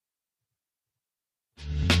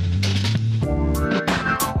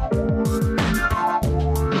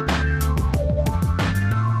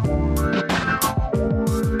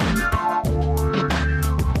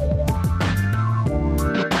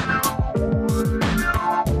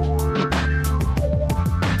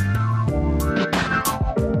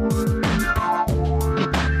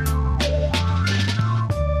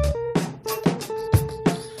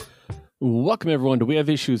Welcome, everyone, to We Have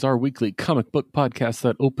Issues, our weekly comic book podcast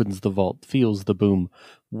that opens the vault, feels the boom,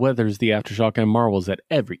 weathers the aftershock, and marvels at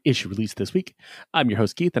every issue released this week. I'm your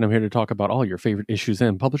host, Keith, and I'm here to talk about all your favorite issues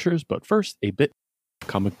and publishers. But first, a bit of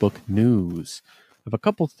comic book news. I have a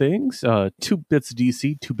couple things, 2 bits of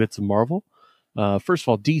DC, 2 bits of Marvel. First of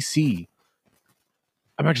all, DC.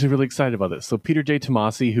 I'm actually really excited about this. So Peter J.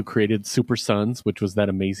 Tomasi, who created Super Sons, which was that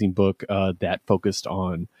amazing book that focused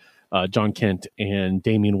on John Kent and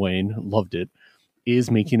Damian Wayne, loved it, is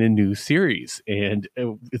making a new series. And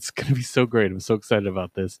it's going to be so great. I'm so excited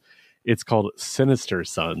about this. It's called Sinister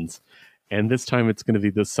Sons. And this time it's going to be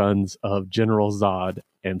the sons of General Zod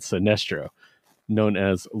and Sinestro, known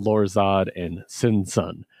as Lord Zod and Sin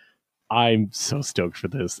Sun. I'm so stoked for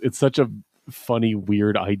this. It's such a funny,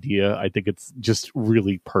 weird idea. I think it's just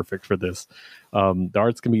really perfect for this. The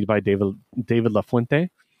art's going to be by David LaFuente,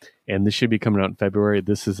 and this should be coming out in February.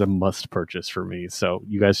 This is a must purchase for me, so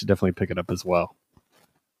you guys should definitely pick it up as well.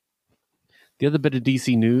 The other bit of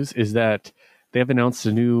DC news is that they have announced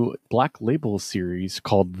a new Black Label series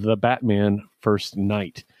called The Batman First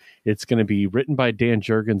Night. It's going to be written by Dan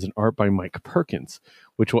Jurgens and art by Mike Perkins,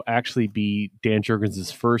 which will actually be Dan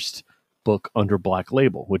Jurgens' first book under Black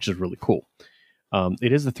Label, which is really cool.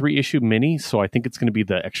 It is a 3-issue mini, so I think it's going to be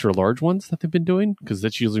the extra large ones that they've been doing, because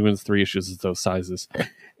that's usually when it's 3 issues, it's those sizes.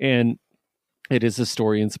 And it is a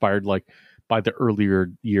story inspired by the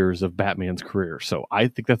earlier years of Batman's career. So I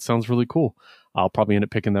think that sounds really cool. I'll probably end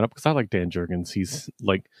up picking that up because I like Dan Jurgens. He's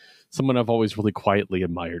like someone I've always really quietly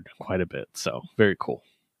admired quite a bit. So very cool.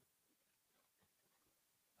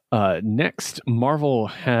 Next, Marvel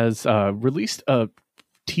has released a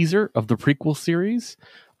teaser of the prequel series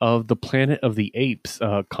of the Planet of the Apes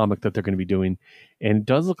comic that they're going to be doing. And it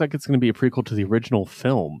does look like it's going to be a prequel to the original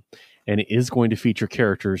film. And it is going to feature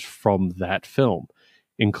characters from that film,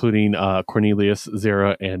 including Cornelius,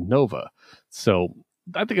 Zara, and Nova. So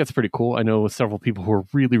I think that's pretty cool. I know several people who are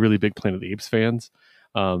really, really big Planet of the Apes fans.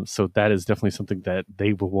 So that is definitely something that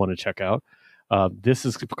they will want to check out. This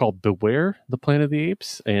is called Beware the Planet of the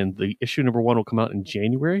Apes, and the issue number 1 will come out in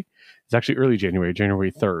January. It's actually early January,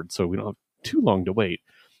 January 3rd, so we don't have too long to wait.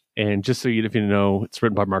 And just so you know, it's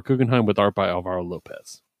written by Mark Guggenheim with art by Alvaro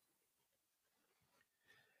Lopez.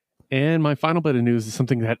 And my final bit of news is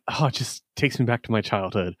something that just takes me back to my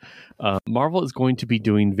childhood. Marvel is going to be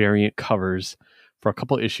doing variant covers for a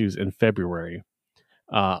couple issues in February,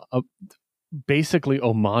 basically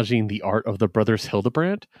homaging the art of the Brothers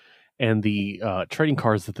Hildebrandt and the trading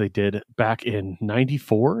cards that they did back in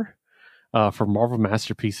 94 for Marvel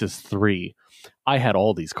Masterpieces 3. I had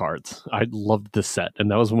all these cards. I loved this set,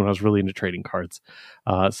 and that was when I was really into trading cards.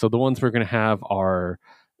 So the ones we're going to have are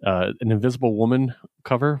an Invisible Woman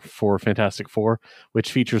cover for Fantastic Four,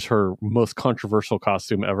 which features her most controversial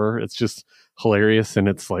costume ever. It's just hilarious, and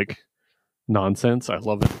it's like nonsense. I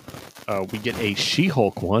love it. We get a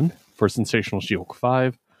She-Hulk one for Sensational She-Hulk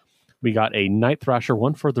 5. We got a Night Thrasher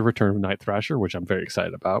one for the Return of Night Thrasher, which I'm very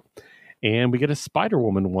excited about. And we get a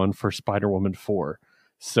Spider-Woman one for Spider-Woman 4.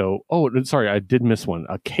 So, sorry, I did miss one.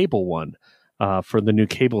 A Cable one for the new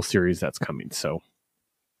Cable series that's coming. So,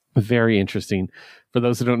 very interesting. For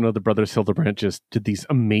those who don't know, the Brothers Hildebrandt just did these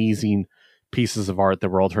amazing pieces of art that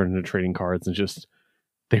were all turned into trading cards, and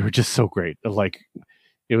they were just so great. Like,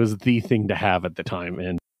 it was the thing to have at the time.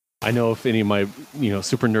 And I know if any of my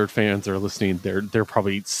super nerd fans are listening, they're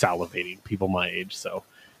probably salivating, people my age. So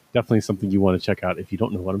definitely something you want to check out if you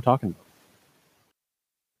don't know what I'm talking about.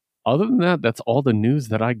 Other than that, that's all the news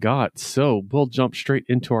that I got. So we'll jump straight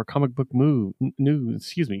into our comic book comic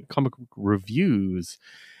book reviews.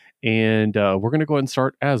 And we're going to go ahead and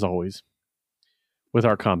start, as always, with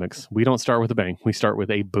our comics. We don't start with a bang. We start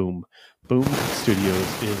with a boom. Boom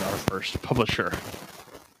Studios is our first publisher.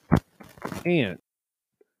 And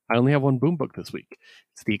I only have one Boom book this week.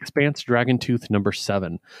 It's The Expanse Dragontooth number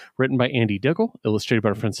 7, written by Andy Diggle, illustrated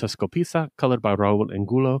by Francesco Pisa, colored by Raul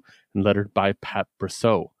Angulo, and lettered by Pat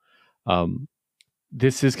Brosseau.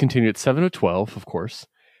 This is continued at 7 of 12, of course,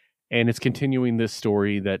 and it's continuing this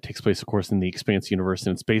story that takes place, of course, in the Expanse universe,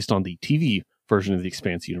 and it's based on the TV version of the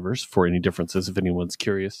Expanse universe, for any differences, if anyone's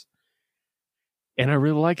curious. And I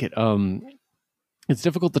really like it. It's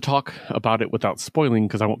difficult to talk about it without spoiling,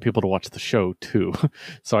 because I want people to watch the show too.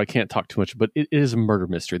 So I can't talk too much, but it is a murder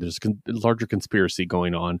mystery. There's a larger conspiracy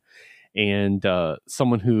going on, and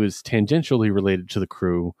someone who is tangentially related to the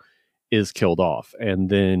crew is killed off. And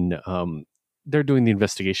then they're doing the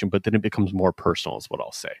investigation, but then it becomes more personal, is what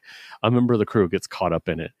I'll say. A member of the crew gets caught up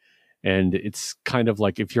in it. And it's kind of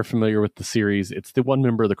like, if you're familiar with the series, it's the one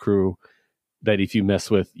member of the crew that if you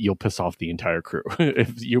mess with, you'll piss off the entire crew.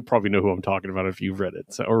 You'll probably know who I'm talking about if you've read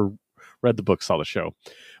it, or read the book, saw the show.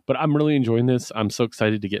 But I'm really enjoying this. I'm so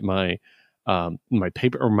excited to get my my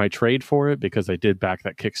paper or my trade for it because I did back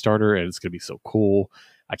that Kickstarter and it's going to be so cool.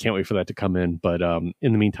 I can't wait for that to come in. But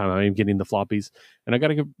in the meantime, I am getting the floppies, and I got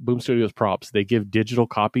to give Boom Studios props. They give digital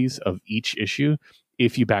copies of each issue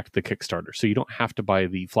if you back the Kickstarter, so you don't have to buy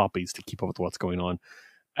the floppies to keep up with what's going on.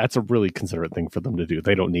 That's a really considerate thing for them to do.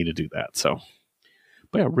 They don't need to do that. So,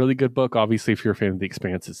 but yeah, really good book. Obviously, if you're a fan of The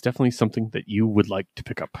Expanse, it's definitely something that you would like to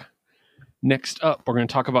pick up. Next up, we're going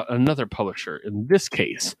to talk about another publisher. In this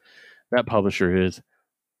case, that publisher is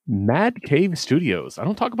Mad Cave Studios. I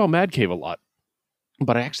don't talk about Mad Cave a lot,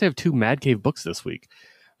 but I actually have 2 Mad Cave books this week.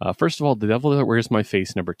 First of all, The Devil That Wears My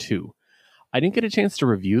Face, #2. I didn't get a chance to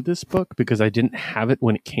review this book because I didn't have it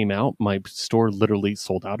when it came out. My store literally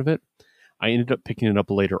sold out of it. I ended up picking it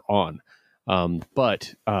up later on.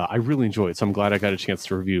 But I really enjoyed it, so I'm glad I got a chance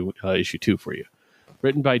to review issue 2 for you.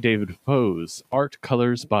 Written by David Pose, art,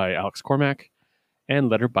 colors by Alex Cormack, and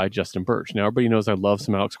letter by Justin Birch. Now, everybody knows I love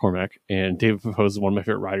some Alex Cormack, and David Pose is one of my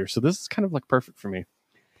favorite writers, so this is kind of like perfect for me.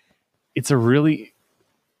 It's a really,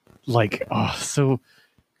 like, so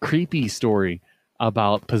creepy story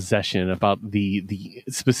about possession, about the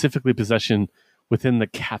specifically possession within the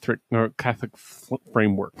Catholic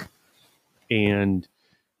framework, and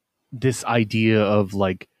this idea of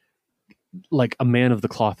like a man of the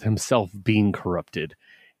cloth himself being corrupted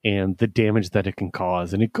and the damage that it can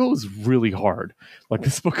cause. And it goes really hard. Like,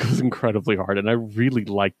 this book goes incredibly hard, and I really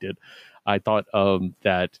liked it. I thought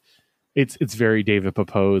that it's very David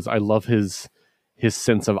Pepose. I love his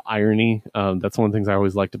sense of irony. That's one of the things I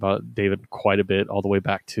always liked about David quite a bit, all the way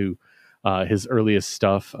back to his earliest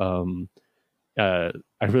stuff. I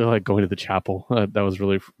really like Going to the Chapel. That was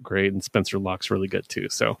really great. And Spencer Locke's really good too.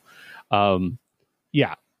 So,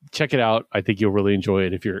 yeah, check it out. I think you'll really enjoy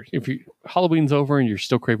it. If you Halloween's over and you're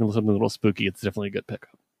still craving something a little spooky, it's definitely a good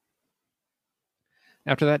pickup.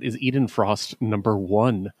 After that is Edenfrost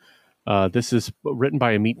 #1. This is written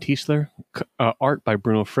by Amit Tischler, art by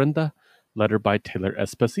Bruno Frenda, letter by Taylor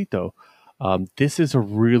Esposito. This is a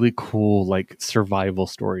really cool, like, survival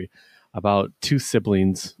story about 2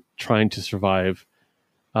 siblings trying to survive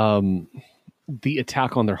the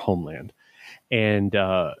attack on their homeland. And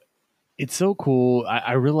it's so cool.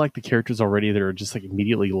 I really like the characters already. They're just like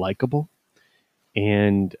immediately likable.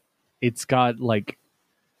 And it's got like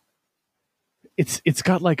it's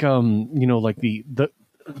got like like the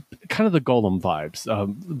kind of the golem vibes.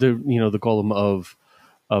 The golem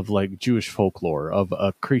of like Jewish folklore, of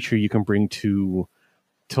a creature you can bring to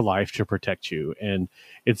life to protect you. And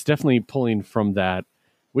it's definitely pulling from that,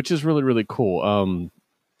 which is really, really cool.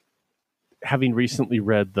 Having recently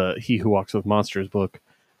read the He Who Walks with Monsters book,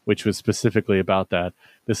 which was specifically about that,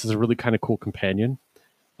 this is a really kind of cool companion.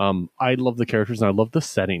 I love the characters and I love the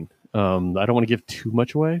setting. I don't want to give too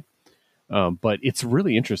much away, but it's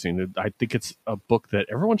really interesting. I think it's a book that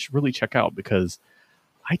everyone should really check out because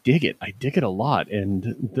I dig it. I dig it a lot. And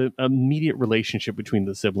the immediate relationship between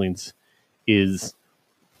the siblings is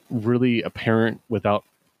really apparent without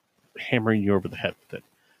hammering you over the head with it.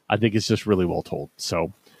 I think it's just really well told.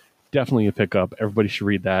 So definitely a pickup. Everybody should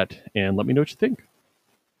read that and let me know what you think.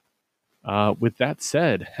 With that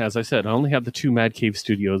said, as I said, I only have the 2 Mad Cave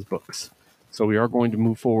Studios books. So we are going to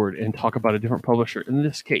move forward and talk about a different publisher. In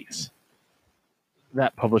this case,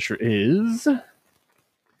 that publisher is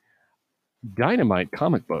Dynamite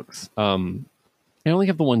Comic Books. I only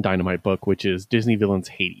have the one Dynamite book, which is Disney Villains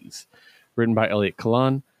Hades, written by Elliot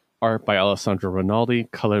Kalan, art by Alessandro Rinaldi,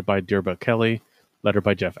 colored by Dirba Kelly, letter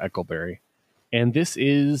by Jeff Eckelberry. And this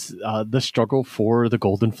is the struggle for the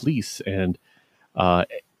Golden Fleece, and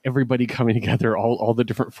everybody coming together, all the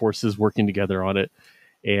different forces working together on it.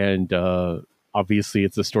 And obviously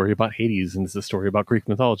it's a story about Hades, and it's a story about Greek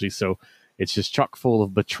mythology, so it's just chock full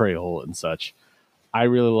of betrayal and such. I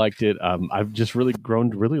really liked it. I've just really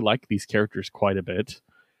grown to really like these characters quite a bit.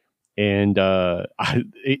 And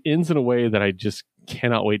it ends in a way that I just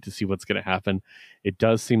cannot wait to see what's going to happen. It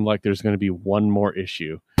does seem like there's going to be one more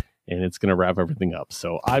issue, and it's going to wrap everything up.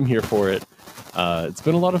 So I'm here for it. It's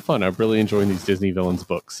been a lot of fun. I'm really enjoying these Disney Villains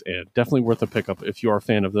books, and definitely worth a pickup if you are a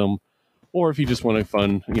fan of them, or if you just want a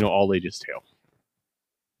fun, all ages tale.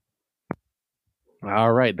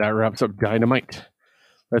 All right, that wraps up Dynamite.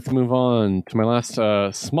 Let's move on to my last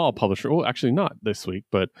small publisher. Oh, actually not this week,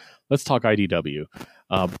 but let's talk IDW.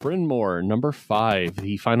 Bryn Mawr, #5,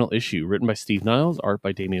 the final issue, written by Steve Niles, art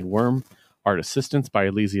by Damian Worm, art assistance by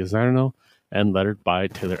Elysia Zarno, and lettered by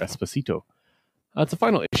Taylor Esposito. It's a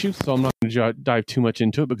final issue, so I'm not going to dive too much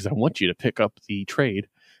into it because I want you to pick up the trade.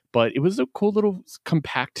 But it was a cool little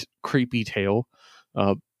compact, creepy tale.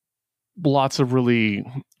 Lots of really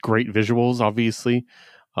great visuals, obviously.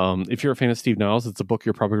 If you're a fan of Steve Niles, it's a book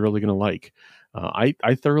you're probably really going to like.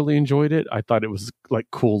 I thoroughly enjoyed it. I thought it was like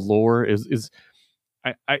cool lore.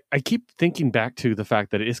 I keep thinking back to the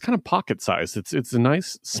fact that it is kind of pocket sized. It's a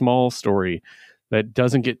nice small story that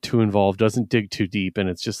doesn't get too involved, doesn't dig too deep, and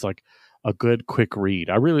it's just like a good quick read.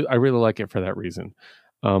 I really like it for that reason.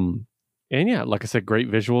 And yeah, like I said, great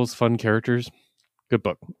visuals, fun characters, good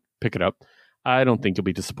book. Pick it up. I don't think you'll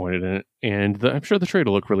be disappointed in it, and I'm sure the trade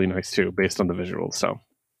will look really nice too, based on the visuals. So,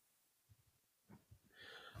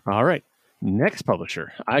 all right, next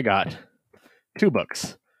publisher, I got 2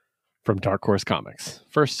 books from Dark Horse Comics.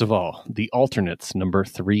 First of all, The Alternates, number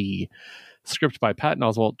 3. Script by Pat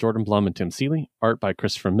Oswalt, Jordan Blum, and Tim Seeley. Art by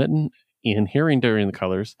Christopher Mitten. Ian Herring during the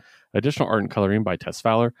colors. Additional art and coloring by Tess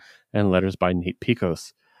Fowler. And letters by Nate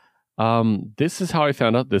Picos. This is how I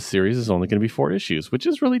found out this series is only going to be 4 issues, which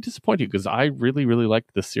is really disappointing because I really, really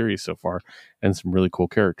liked this series so far and some really cool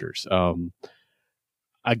characters.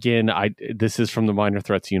 Again, this is from the Minor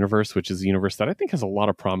Threats universe, which is a universe that I think has a lot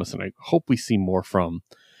of promise and I hope we see more from.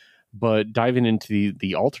 But diving into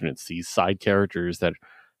the alternates, these side characters that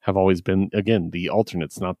have always been, again, the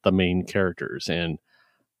alternates, not the main characters. And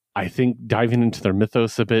I think diving into their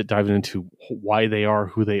mythos a bit, diving into why they are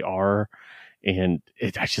who they are, and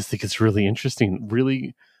I just think it's really interesting.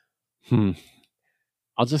 Really,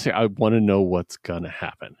 I'll just say I want to know what's going to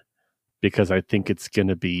happen because I think it's going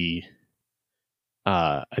to be,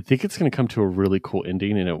 I think it's going to come to a really cool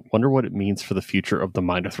ending, and I wonder what it means for the future of the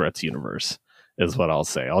Minor Threats universe. Is what I'll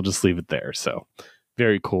say. I'll just leave it there. So,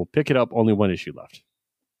 very cool. Pick it up. Only 1 issue left.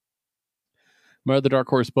 My other Dark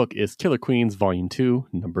Horse book is Killer Queens, Volume 2,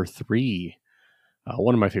 number 3.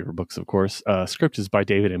 One of my favorite books, of course. Script is by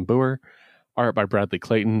David M. Boer. Art by Bradley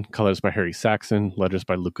Clayton. Colors by Harry Saxon. Letters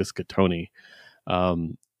by Lucas Gattoni.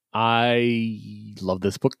 I love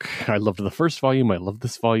this book. I loved the first volume. I love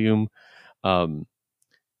this volume.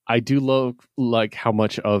 I do love like how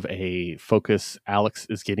much of a focus Alex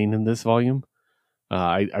is getting in this volume.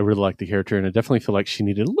 I really like the character, and I definitely feel like she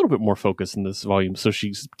needed a little bit more focus in this volume, so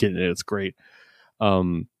she's getting it. It's great.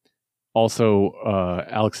 Also,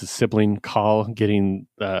 Alex's sibling, Carl, getting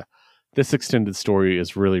this extended story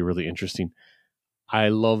is really, really interesting. I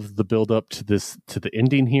love the build up to the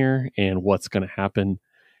ending here and what's going to happen.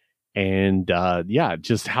 And yeah,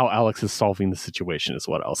 just how Alex is solving the situation is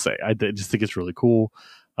what I'll say. I just think it's really cool.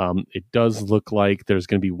 It does look like there's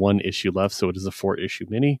going to be 1 issue left, so it is a 4-issue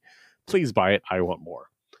mini. Please buy it. I want more.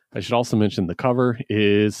 I should also mention the cover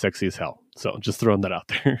is sexy as hell. So just throwing that out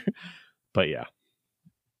there. But yeah.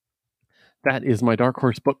 That is my Dark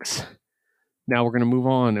Horse books. Now we're going to move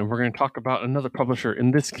on and we're going to talk about another publisher. In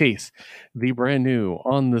this case, the brand new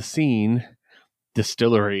on the scene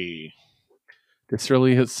Distillery.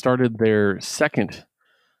 Distillery has started their second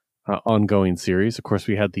ongoing series. Of course,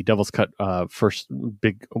 we had the Devil's Cut first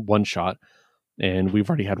big one-shot, and we've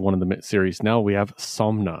already had one of the series. Now we have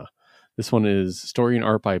Somna. This one is story and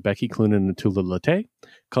art by Becky Cloonan and Tula Late.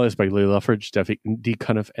 Colors by Lee Luffridge, D.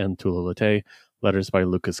 Cuniff, and Tula Late. Letters by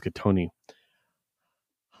Lucas Gattoni.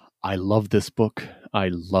 I love this book. I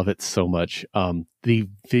love it so much. The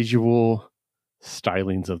visual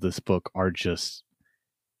stylings of this book are just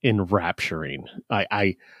enrapturing.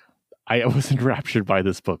 I was enraptured by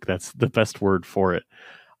this book. That's the best word for it.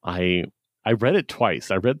 I read it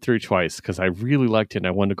twice. I read through twice because I really liked it and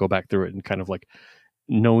I wanted to go back through it and kind of like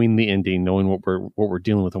knowing the ending, knowing what we're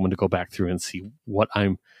dealing with. I wanted to go back through and see what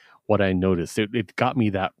I noticed. It got me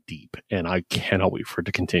that deep, and I cannot wait for it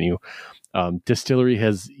to continue. Distillery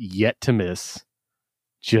has yet to miss.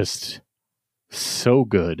 Just so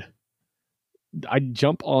good. I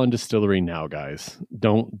jump on Distillery now, guys.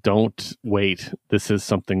 Don't wait. This is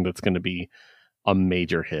something that's going to be a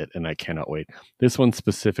major hit, and I cannot wait. This one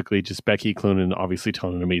specifically, just Becky Cloonan, obviously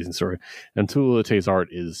telling an amazing story, and Tula Late's art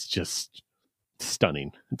is just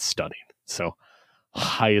stunning. It's stunning. So,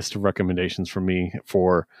 highest recommendations from me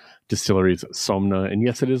for Distillery's Somna. And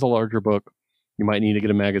yes, it is a larger book. You might need to get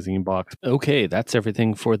a magazine box. Okay, that's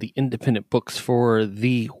everything for the independent books for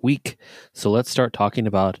the week. So let's start talking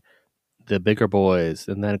about the bigger boys,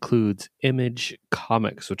 and that includes Image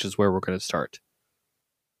Comics, which is where we're going to start.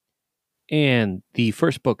 And the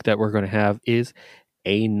first book that we're going to have is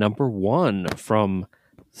a number 1 from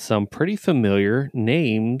some pretty familiar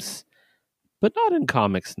names, but not in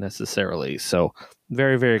comics necessarily. So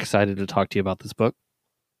very, very excited to talk to you about this book.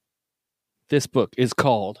 This book is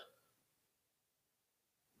called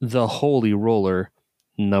The Holy Roller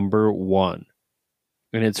number 1.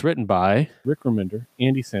 And it's written by Rick Remender,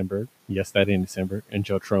 Andy Samberg, yes, that Andy Samberg, and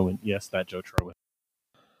Joe Troman, yes, that Joe Troman.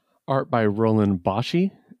 Art by Roland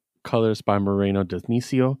Boschi, colors by Moreno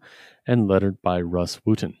Dionisio, and lettered by Russ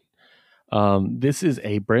Wooten. This is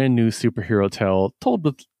a brand new superhero tale told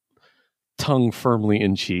with tongue firmly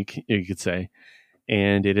in cheek, you could say.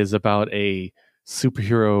 And it is about a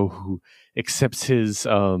superhero who accepts his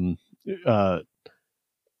uh,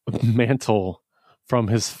 mantle from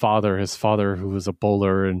his father who was a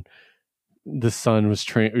bowler, and the son was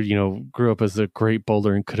grew up as a great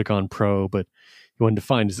bowler and could have gone pro, but he wanted to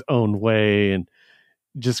find his own way, and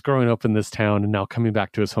just growing up in this town and now coming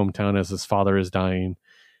back to his hometown as his father is dying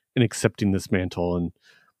and accepting this mantle. And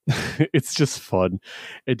it's just fun.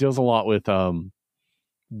 It deals a lot with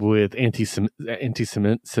anti-Semitism.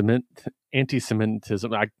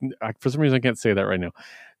 I for some reason I can't say that right now.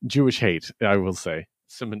 Jewish hate, I will say.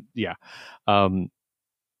 Yeah.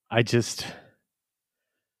 I just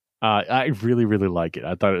I really, really like it.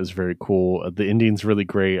 I thought it was very cool. The ending's really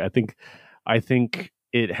great. I think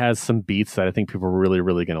it has some beats that I think people are really,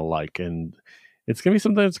 really going to like, and it's going to be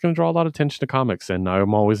something that's going to draw a lot of attention to comics, and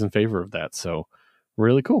I'm always in favor of that. So,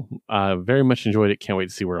 really cool. Very much enjoyed it. Can't wait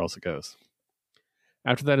to see where else it goes.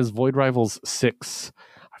 After that is Void Rivals 6.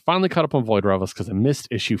 I finally caught up on Void Rivals because I missed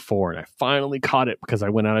issue 4, and I finally caught it because I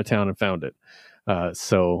went out of town and found it.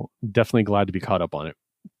 So, definitely glad to be caught up on it.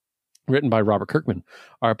 Written by Robert Kirkman,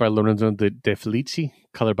 art by Lorenzo De Felici,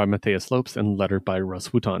 color by Matthias Lopes, and letter by Russ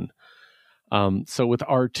Wooton. So with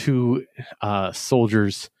our two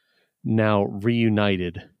soldiers now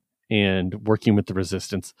reunited and working with the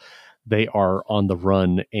resistance, they are on the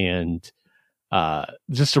run, and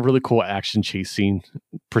just a really cool action chase scene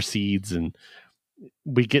proceeds, and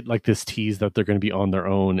we get like this tease that they're going to be on their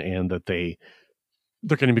own and that they're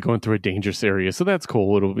going to be going through a dangerous area. So that's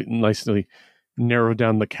cool. It'll be nicely narrow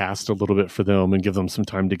down the cast a little bit for them and give them some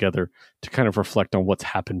time together to kind of reflect on what's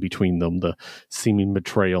happened between them, the seeming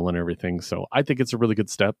betrayal and everything. So I think it's a really good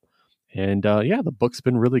step. And yeah, the book's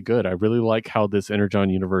been really good. I really like how this Energon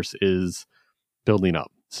universe is building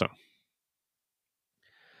up. So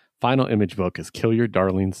final Image book is Kill Your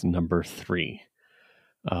Darlings #3.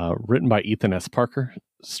 Written by Ethan S. Parker,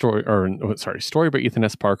 story by Ethan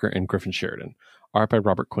S. Parker and Griffin Sheridan, art by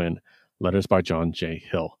Robert Quinn, letters by John J.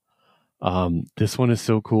 Hill. This one is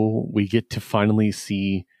so cool. We get to finally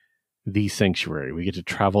see the sanctuary. We get to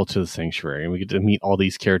travel to the sanctuary, and we get to meet all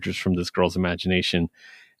these characters from this girl's imagination.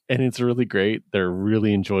 And it's really great. They're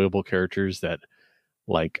really enjoyable characters that,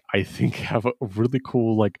 like, I think have a really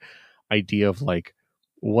cool, like, idea of, like,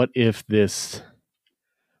 what if this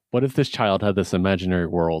child had this imaginary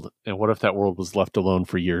world, and what if that world was left alone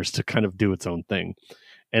for years to kind of do its own thing?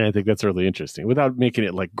 And I think that's really interesting without making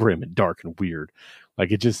it like grim and dark and weird.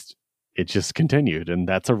 Like it just continued, and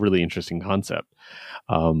that's a really interesting concept.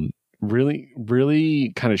 Really,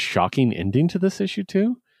 really kind of shocking ending to this issue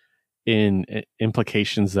too, in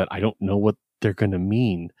implications that I don't know what they're going to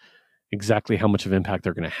mean, exactly how much of impact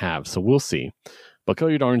they're going to have. So we'll see. But Kill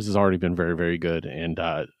Your Darlings has already been very, very good, and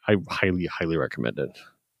I highly, highly recommend it.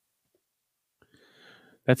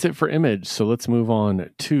 That's it for Image. So let's move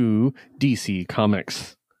on to DC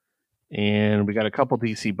Comics. And we got a couple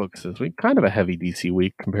DC books this week. Kind of a heavy DC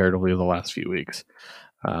week comparatively to the last few weeks.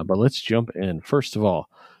 But let's jump in. First of all,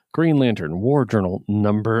 Green Lantern War Journal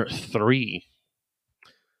 #3.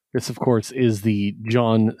 This, of course, is the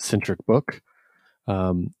John-centric book.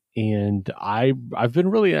 And I've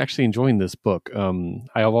been really actually enjoying this book.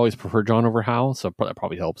 I have always preferred John over Hal, so that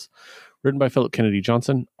probably helps. Written by Philip Kennedy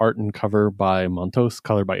Johnson, art and cover by Montos,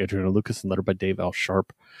 color by Adriano Lucas, and letter by Dave L.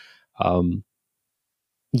 Sharp.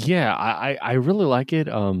 Yeah, I really like it.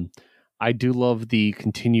 I do love the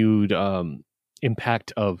continued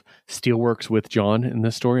impact of Steelworks with John in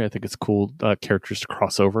this story. I think it's cool characters to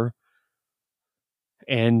cross over.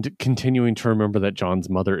 And continuing to remember that John's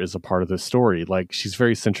mother is a part of this story. Like, she's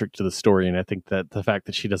very centric to the story, and I think that the fact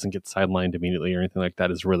that she doesn't get sidelined immediately or anything like that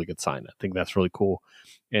is a really good sign. I think that's really cool,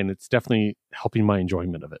 and it's definitely helping my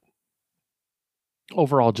enjoyment of it.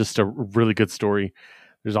 Overall, just a really good story.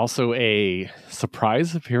 There's also a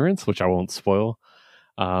surprise appearance, which I won't spoil,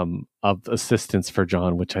 of assistance for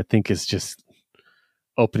John, which I think is just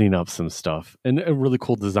opening up some stuff. And a really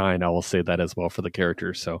cool design, I will say that as well, for the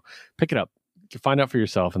characters. So pick it up. You can find out for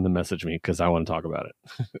yourself and then message me because I want to talk about it.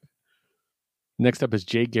 Next up is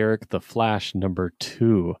Jay Garrick, The Flash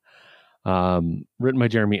 #2. Written by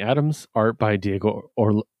Jeremy Adams, art by Diego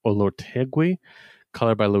Olortegui,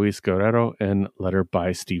 color by Luis Guerrero, and letter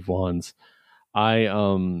by Steve Wands.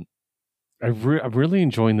 I'm really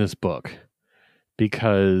enjoying this book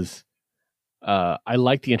because I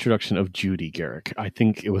like the introduction of Judy Garrick. I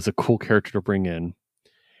think it was a cool character to bring in,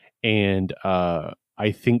 and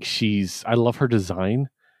I think I love her design,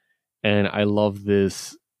 and I love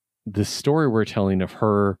this story we're telling of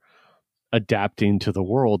her adapting to the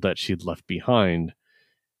world that she'd left behind.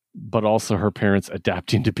 but also her parents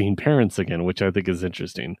adapting to being parents again, which I think is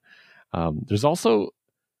interesting. There's also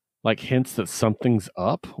like hints that something's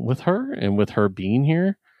up with her and with her being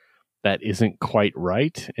here that isn't quite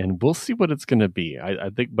right, and we'll see what it's going to be. I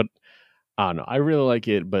think, but I don't know. I really like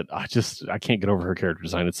it, but I can't get over her character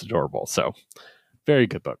design. It's adorable. So very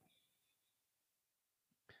good book.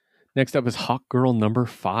 Next up is Hawk Girl number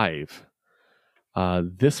 5.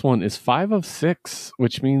 This one is 5 of 6,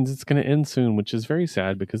 which means it's going to end soon, which is very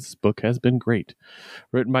sad because this book has been great.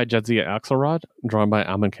 Written by Jadzia Axelrod, drawn by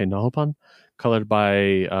Aman K. Nahopan, colored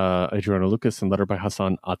by Adriano Lucas, and lettered by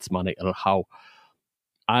Hassan Atsmane El Hau.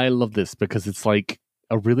 I love this because it's like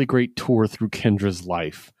a really great tour through Kendra's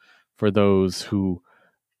life for those who,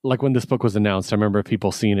 like when this book was announced, I remember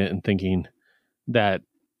people seeing it and thinking that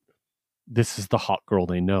this is the Hawk Girl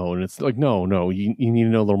they know. And it's like, no, you need to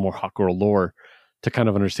know a little more Hawk Girl lore to kind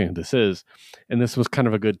of understand who this is. And this was kind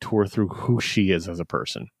of a good tour through who she is as a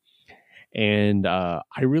person. And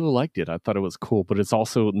I really liked it. I thought it was cool, but it's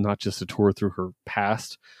also not just a tour through her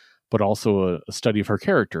past, but also a study of her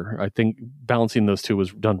character. I think balancing those two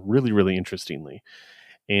was done really, really interestingly.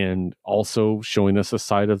 And also showing us a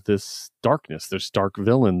side of this darkness, this dark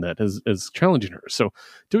villain that is challenging her. So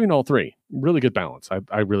doing all three, really good balance.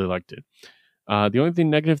 I really liked it. The only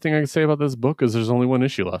negative thing I can say about this book is there's only one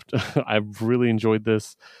issue left. I've really enjoyed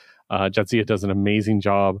this. Jadzia does an amazing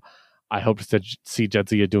job. I hope to see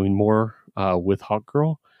Jadzia doing more with Hawk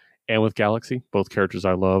Girl and with Galaxy, both characters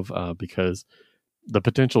I love, because the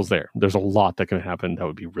potential's there. There's a lot that can happen that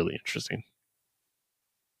would be really interesting.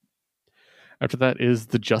 After that is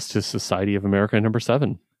The Justice Society of America, number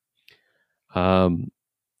 7.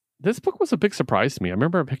 This book was a big surprise to me. I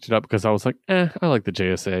remember I picked it up because I was like, I like the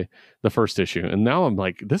JSA, the first issue. And now I'm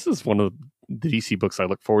like, this is one of the DC books I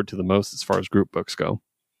look forward to the most as far as group books go.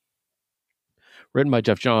 Written by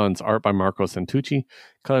Jeff Johns, art by Marco Santucci,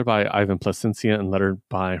 colored by Ivan Placencia, and lettered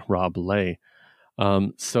by Rob Lay.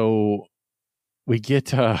 So we get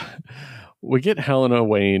Helena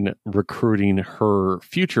Wayne recruiting her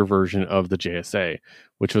future version of the JSA,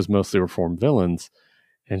 which was mostly reformed villains.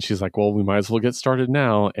 And she's like, well, we might as well get started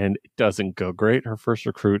now. And it doesn't go great. Her first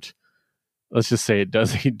recruit, let's just say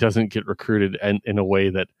he doesn't get recruited in a way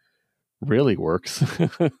that really works.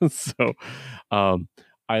 So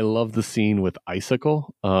I love the scene with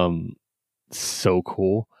Icicle. So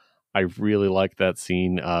cool. I really like that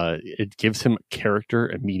scene. It gives him character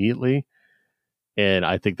immediately. And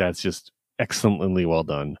I think that's just excellently well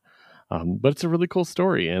done. But it's a really cool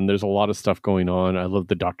story, and there's a lot of stuff going on. I love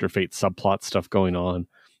the Dr. Fate subplot stuff going on.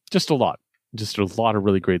 Just a lot of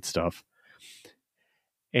really great stuff.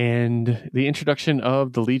 And the introduction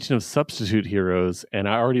of the Legion of Substitute Heroes, and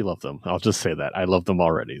I already love them. I'll just say that. I love them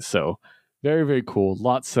already. So very, very cool.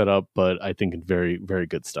 Lot set up, but I think very, very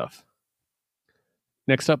good stuff.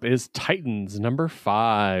 Next up is Titans, number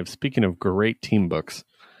 5. Speaking of great team books,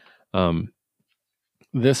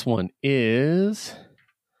 this one is...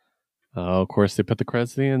 of course, they put the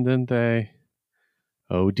creds at the end, didn't they?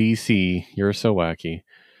 Oh, DC, you're so wacky.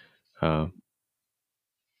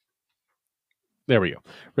 There we go.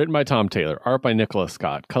 Written by Tom Taylor, art by Nicholas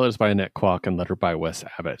Scott, colors by Annette Kwok, and lettered by Wes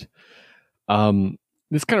Abbott.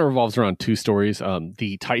 This kind of revolves around 2 stories.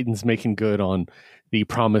 The Titans making good on the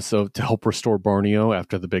promise to help restore Borneo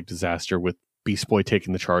after the big disaster, with Beast Boy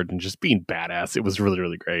taking the charge and just being badass. It was really,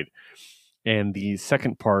 really great. And the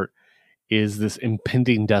second part is this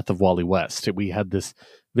impending death of Wally West. We had this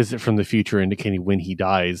visit from the future indicating when he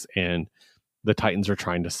dies, and the Titans are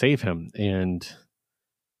trying to save him. And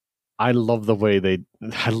I love the way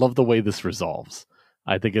this resolves.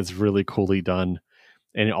 I think it's really coolly done.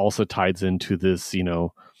 And it also ties into this,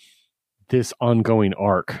 this ongoing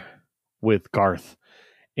arc with Garth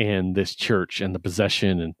and this church and the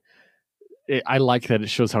possession. And I like that it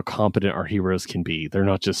shows how competent our heroes can be. They're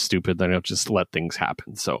not just stupid. They don't just let things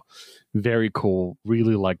happen. So very cool.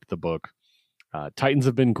 Really liked the book. Titans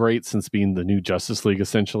have been great since being the new Justice League,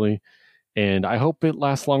 essentially. And I hope it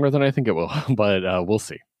lasts longer than I think it will. But we'll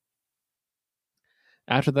see.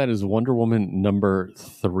 After that is Wonder Woman number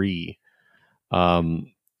 3.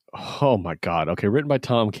 Oh my God. Okay. Written by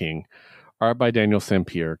Tom King. Art by Daniel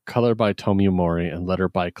Sampier. Color by Tomio Mori. And letter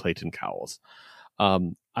by Clayton Cowles.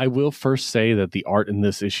 I will first say that the art in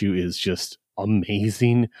this issue is just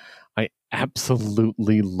amazing. I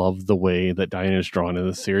absolutely love the way that Diana is drawn in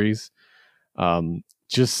this series.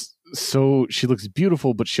 Just so she looks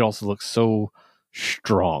beautiful, but she also looks so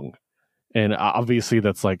strong. And obviously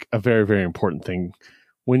that's like a very, very important thing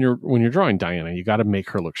when you're drawing Diana. You got to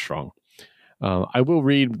make her look strong. I will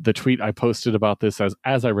read the tweet I posted about this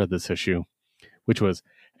as I read this issue, which was,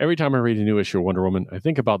 Every time I read a new issue of Wonder Woman, I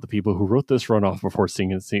think about the people who wrote this run off before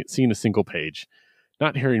seeing a single page.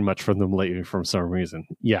 Not hearing much from them lately for some reason.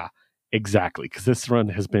 Yeah, exactly. Because this run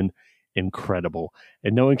has been incredible,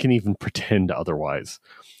 and no one can even pretend otherwise.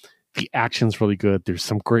 The action's really good. There's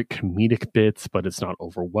some great comedic bits, but it's not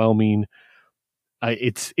overwhelming.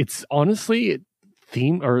 It's honestly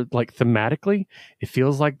thematically, it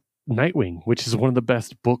feels like Nightwing, which is one of the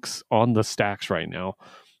best books on the stacks right now.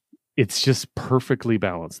 It's just perfectly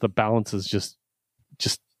balanced. The balance is just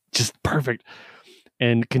perfect.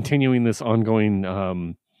 And continuing this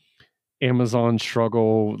ongoing Amazon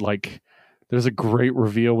struggle, like there's a great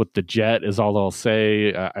reveal with the jet is all I'll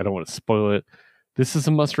say. I don't want to spoil it. This is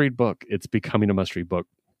a must-read book. It's becoming a must-read book.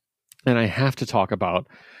 And I have to talk about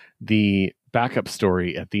the backup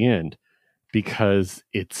story at the end because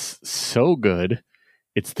it's so good.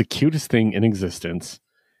 It's the cutest thing in existence.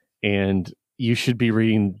 And you should be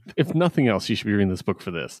reading, if nothing else, you should be reading this book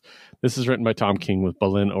for this. This is written by Tom King with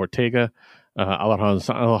Belen Ortega,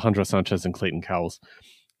 Alejandro Sanchez, and Clayton Cowles.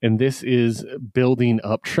 And this is building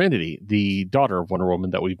up Trinity, the daughter of Wonder Woman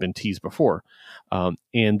that we've been teased before.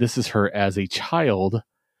 And this is her as a child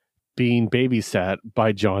being babysat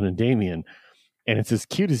by John and Damian. And it's as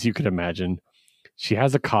cute as you could imagine. She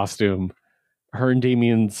has a costume. Her and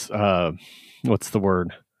Damian's,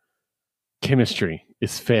 chemistry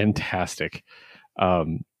is fantastic.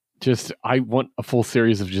 I want a full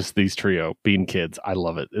series of just these trio being kids. I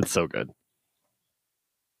love it. It's so good.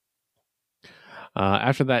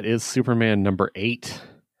 After that is Superman number 8.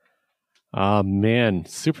 Man,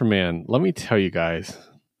 Superman, let me tell you guys,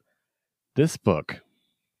 this book,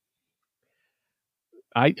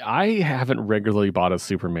 I haven't regularly bought a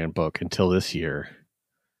Superman book until this year.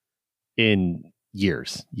 In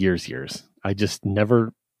years. I just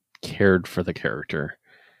never cared for the character.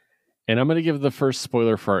 And I'm going to give the first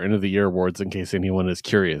spoiler for our end of the year awards in case anyone is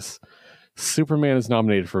curious. Superman is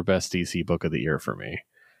nominated for Best DC Book of the Year for me.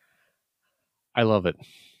 I love it.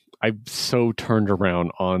 I'm so turned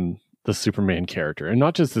around on the Superman character. And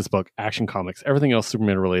not just this book, Action Comics, everything else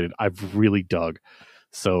Superman related, I've really dug.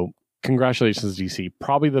 So congratulations, DC.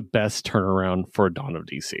 Probably the best turnaround for a Dawn of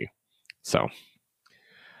DC. So,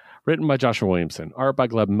 written by Joshua Williamson. Art by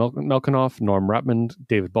Gleb Melkonoff, Norm Rapmund,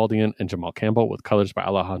 David Baldian, and Jamal Campbell, with colors by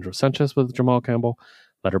Alejandro Sanchez with Jamal Campbell.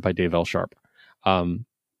 Letter by Dave L. Sharp. I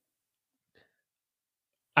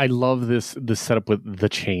love this setup with the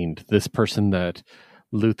Chained, this person that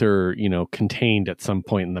Luthor, contained at some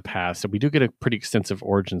point in the past. And we do get a pretty extensive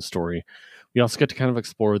origin story. We also get to kind of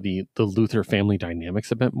explore the Luthor family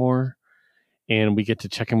dynamics a bit more. And we get to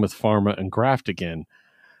check in with Pharma and Graft again.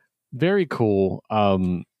 Very cool.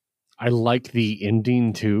 I like the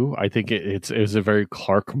ending too. I think it was a very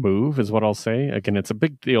Clark move, is what I'll say. Again, it's a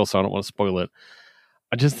big deal, so I don't want to spoil it.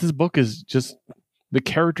 This book is just, the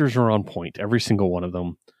characters are on point, every single one of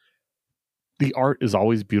them. The art is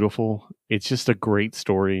always beautiful. It's just a great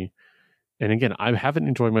story. And again, I haven't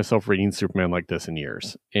enjoyed myself reading Superman like this in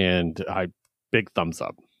years. And big thumbs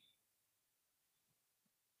up.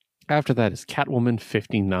 After that is Catwoman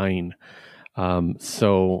 59.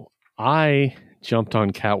 So I jumped on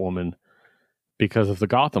Catwoman because of the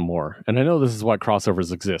Gotham War. And I know this is why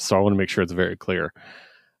crossovers exist, so I want to make sure it's very clear.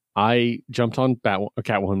 I jumped on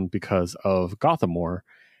Catwoman because of Gotham War,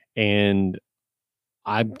 and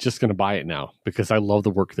I'm just going to buy it now because I love the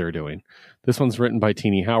work they're doing. This one's written by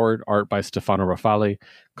Tini Howard, art by Stefano Raffaele,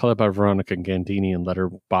 color by Veronica Gandini, and letter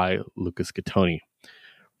by Lucas Gattoni.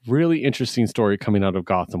 Really interesting story coming out of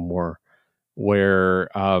Gotham War, where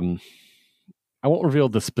I won't reveal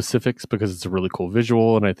the specifics because it's a really cool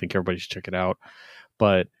visual, and I think everybody should check it out.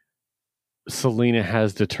 But Selena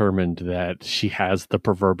has determined that she has the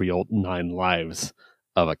proverbial 9 lives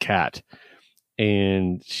of a cat.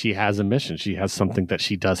 And she has a mission. She has something that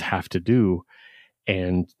she does have to do.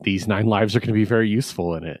 And these 9 lives are going to be very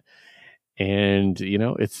useful in it. And,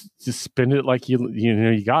 it's just spend it like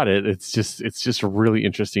you got it. It's just really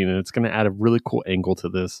interesting. And it's going to add a really cool angle to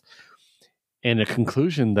this. And a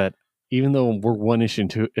conclusion that, even though we're one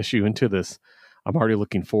issue into this, I'm already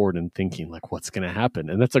looking forward and thinking, like, what's going to happen?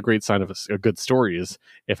 And that's a great sign of a good story, is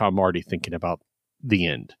if I'm already thinking about the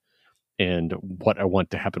end and what I want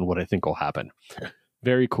to happen, what I think will happen.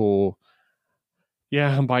 Very cool.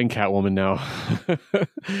 Yeah, I'm buying Catwoman now.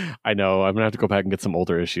 I know. I'm going to have to go back and get some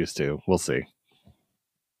older issues too. We'll see.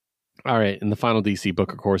 All right. And the final DC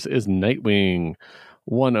book, of course, is Nightwing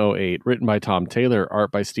 108, written by Tom Taylor,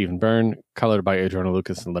 art by Stephen Byrne, colored by Adriano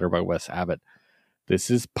Lucas, and letter by Wes Abbott. This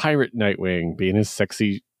is Pirate Nightwing being his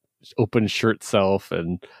sexy open shirt self,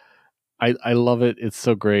 and I love it. It's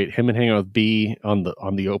so great. Him and hanging out with B on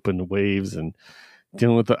the open waves, and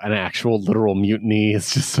dealing with an actual literal mutiny.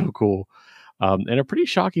 It's just so cool. And a pretty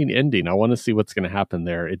shocking ending. I want to see what's going to happen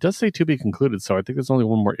there. It does say to be concluded, so I think there's only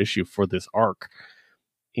one more issue for this arc.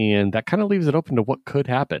 And that kind of leaves it open to what could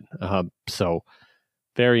happen. So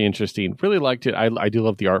very interesting. Really liked it. I do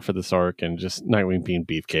love the art for this arc, and just Nightwing being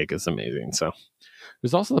Beefcake is amazing. So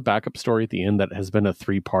there's also the backup story at the end that has been a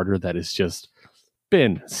 3-parter that has just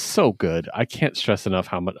been so good. I can't stress enough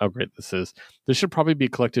how great this is. This should probably be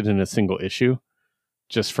collected in a single issue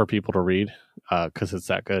just for people to read because it's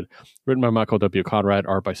that good. Written by Michael W. Conrad,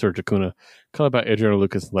 art by Serge Acuna, color by Adriano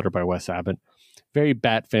Lucas, letter by Wes Abbott. Very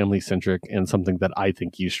Bat family centric and something that I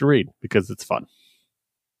think you should read because it's fun.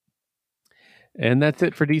 And that's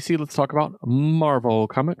it for DC. Let's talk about Marvel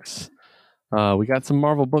Comics. We got some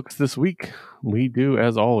Marvel books this week. We do,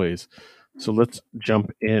 as always. So let's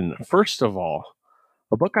jump in. First of all,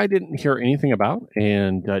 a book I didn't hear anything about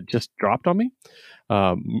and just dropped on me.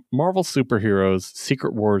 Marvel Superheroes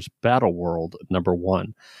Secret Wars Battle World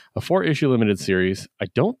 #1, a 4-issue limited series. I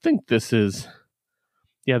don't think this is...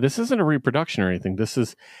 Yeah, this isn't a reproduction or anything. This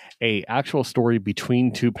is a actual story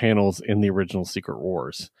between 2 panels in the original Secret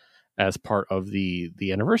Wars as part of the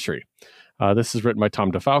anniversary. This is written by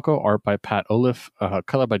Tom DeFalco, art by Pat Olive,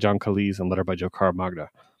 color by John Calise, and letter by Joe Caramagna.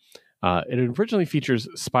 It originally features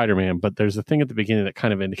Spider-Man, but there's a thing at the beginning that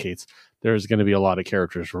kind of indicates there's going to be a lot of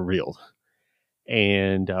characters revealed.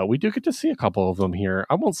 And we do get to see a couple of them here.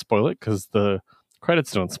 I won't spoil it because the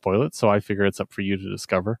credits don't spoil it, so I figure it's up for you to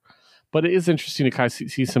discover. But it is interesting to kind of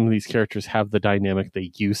see some of these characters have the dynamic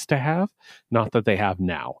they used to have, not that they have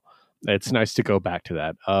now. It's nice to go back to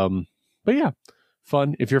that. But yeah,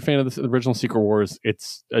 fun. If you're a fan of the original Secret Wars,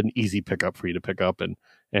 it's an easy pickup for you to pick up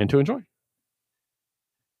and to enjoy.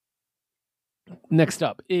 Next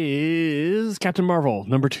up is Captain Marvel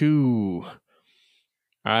 #2.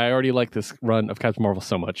 I already like this run of Captain Marvel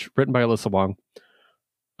so much. Written by Alyssa Wong.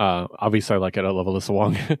 Obviously, I like it. I love Alyssa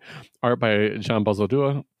Wong. Art by Jean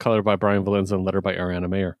Bazaldua, color by Brian Valenza, and letter by Ariana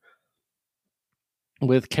Mayer.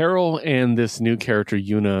 With Carol and this new character,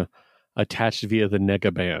 Yuna, attached via the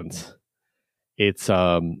Nega bands,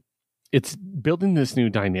 it's building this new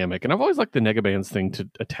dynamic. And I've always liked the Nega bands thing to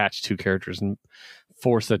attach 2 characters and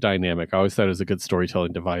force a dynamic. I always thought it was a good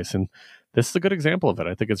storytelling device. And this is a good example of it.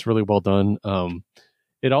 I think it's really well done.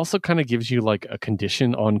 It also kind of gives you like a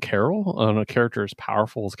condition on Carol, on a character as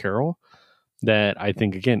powerful as Carol, that I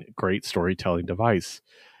think, again, great storytelling device.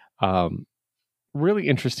 Really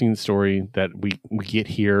interesting story that we get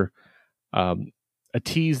here. A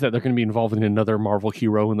tease that they're going to be involved in another Marvel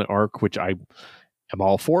hero in the arc, which I am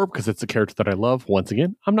all for because it's a character that I love. Once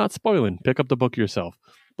again, I'm not spoiling. Pick up the book yourself.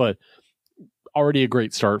 But already a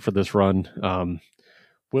great start for this run.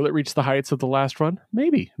 Will it reach the heights of the last run?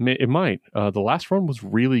 Maybe. It might. The last run was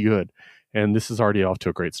really good, and this is already off to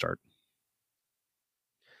a great start.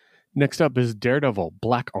 Next up is Daredevil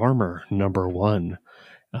Black Armor #1.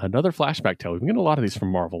 Another flashback tale. We've been getting a lot of these from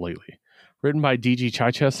Marvel lately. Written by D.G.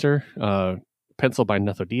 Chichester, penciled by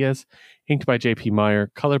Netho Diaz, inked by J.P.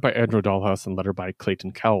 Meyer, colored by Andrew Dahlhaus, and lettered by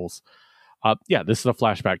Clayton Cowles. This is a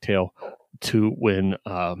flashback tale to when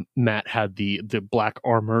Matt had the black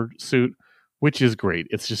armor suit, which is great.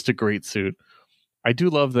 It's just a great suit. I do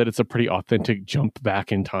love that it's a pretty authentic jump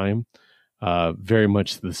back in time. Very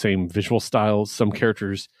much the same visual style. Some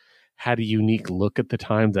characters had a unique look at the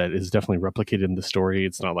time that is definitely replicated in the story.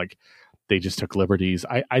 It's not like they just took liberties.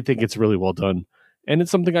 I think it's really well done. And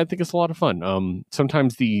it's something I think is a lot of fun.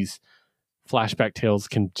 Sometimes these flashback tales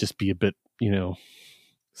can just be a bit,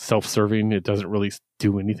 self-serving. It doesn't really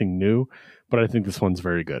do anything new. But I think this one's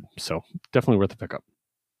very good. So definitely worth a pickup.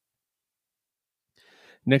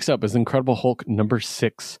 Next up is Incredible Hulk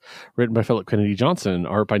 #6, written by Philip Kennedy Johnson,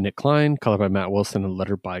 art by Nick Klein, color by Matt Wilson, and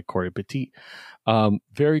letter by Corey Petit.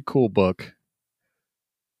 Very cool book.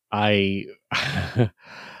 how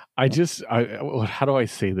do I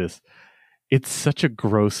say this? It's such a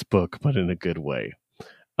gross book, but in a good way.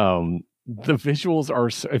 The visuals are,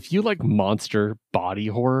 if you like monster body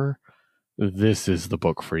horror, this is the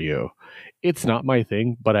book for you. It's not my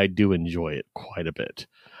thing, but I do enjoy it quite a bit.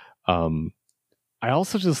 I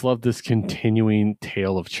also just love this continuing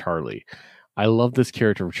tale of Charlie. I love this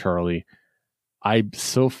character of Charlie. I'm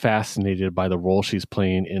so fascinated by the role she's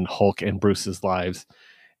playing in Hulk and Bruce's lives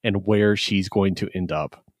and where she's going to end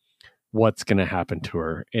up. What's going to happen to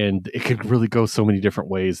her. And it could really go so many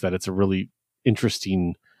different ways that it's a really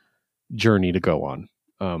interesting journey to go on.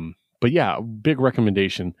 But yeah, big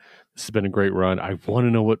recommendation. This has been a great run. I want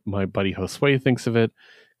to know what my buddy Josue thinks of it,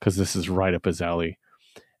 because this is right up his alley.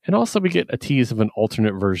 And also we get a tease of an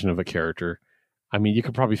alternate version of a character. I mean, you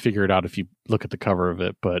could probably figure it out if you look at the cover of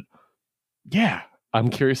it, but yeah, I'm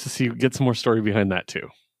curious to get some more story behind that too.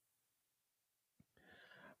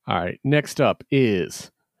 All right, next up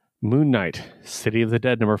is Moon Knight, City of the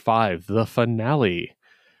Dead, number 5, the finale.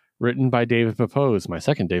 Written by David Pepose, my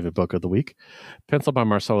second David book of the week. Penciled by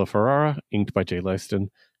Marcelo Ferrara, inked by Jay Leiston,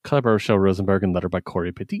 color by Rochelle Rosenberg, and letter by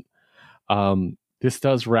Corey Petit. This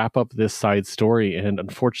does wrap up this side story, and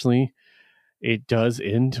unfortunately, it does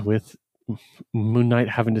end with Moon Knight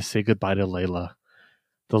having to say goodbye to Layla,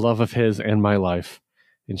 the love of his and my life,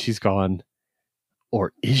 and she's gone.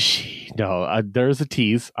 Or is she? No, there's a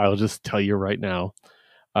tease. I'll just tell you right now.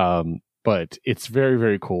 But it's very,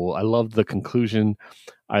 very cool. I love the conclusion.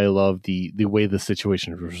 I love the way the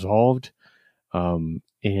situation is resolved.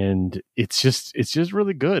 And it's just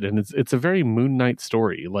really good. And it's a very Moon Knight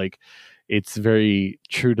story. Like, it's very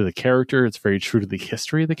true to the character. It's very true to the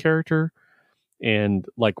history of the character and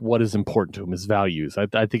like what is important to him, his values. I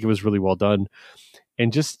think it was really well done.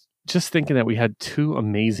 And just thinking that we had 2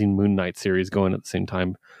 amazing Moon Knight series going at the same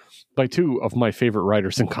time by 2 of my favorite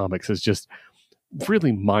writers in comics is just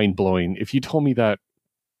really mind-blowing. If you told me that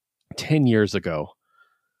 10 years ago,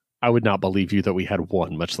 I would not believe you that we had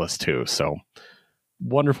 1, much less 2. So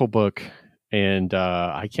wonderful book. And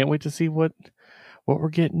I can't wait to see what we're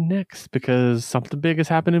getting next, because something big has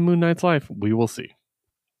happened in Moon Knight's life. We will see.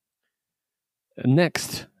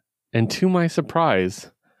 Next, and to my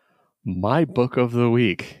surprise, my book of the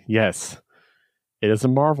week. Yes, it is a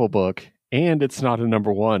Marvel book, and it's not a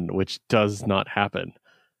number 1, which does not happen.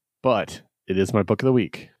 But it is my book of the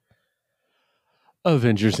week.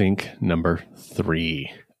 Avengers Inc. number 3.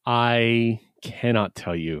 I cannot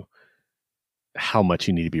tell you how much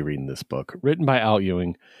you need to be reading this book. Written by Al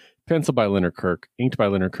Ewing, penciled by Leonard Kirk, inked by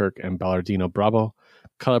Leonard Kirk and Ballardino Bravo,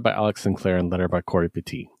 colored by Alex Sinclair, and lettered by Corey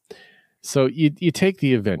Petit. So you take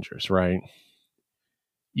the Avengers, right?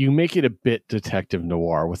 You make it a bit detective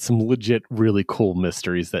noir with some legit, really cool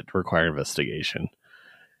mysteries that require investigation.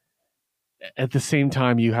 At the same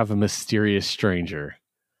time, you have a mysterious stranger.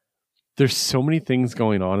 There's so many things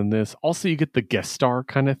going on in this. Also, you get the guest star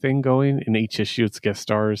kind of thing going. In each issue, it's guest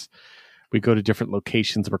stars. We go to different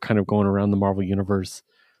locations. We're kind of going around the Marvel Universe.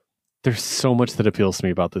 There's so much that appeals to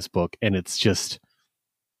me about this book, and it's just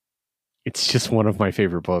one of my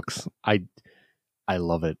favorite books. I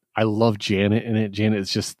love it. I love Janet in it. Janet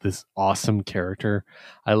is just this awesome character.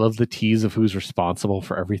 I love the tease of who's responsible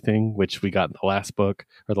for everything, which we got in the last book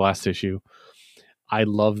or the last issue. I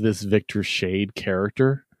love this Victor Shade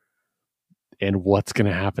character and what's going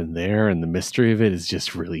to happen there. And the mystery of it is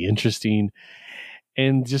just really interesting.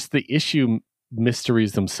 And just the issue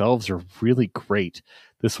mysteries themselves are really great.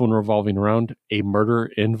 This one revolving around a murder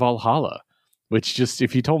in Valhalla, which just,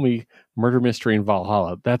 if you told me murder mystery in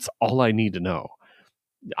Valhalla, that's all I need to know.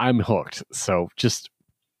 I'm hooked. So just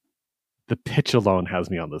the pitch alone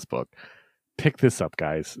has me on this book. Pick this up,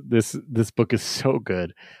 guys. This book is so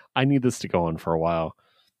good. I need this to go on for a while.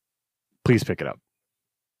 Please pick it up.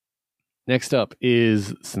 Next up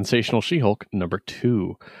is Sensational She-Hulk number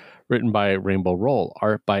 2, written by Rainbow Roll,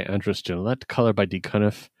 art by Andres Gillette, color by D.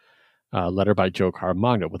 Cuniff, letter by Joe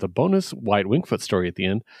Caramagna, with a bonus White Wingfoot story at the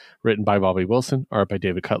end, written by Bobby Wilson, art by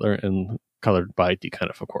David Cutler, and colored by D.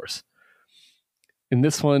 Cuniff, of course. In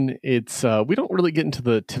this one, it's we don't really get into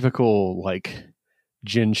the typical like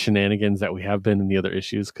Jen shenanigans that we have been in the other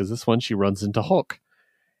issues, because this one she runs into Hulk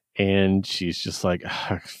and she's just like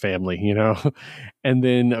family, you know. And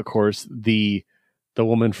then of course the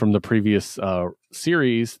woman from the previous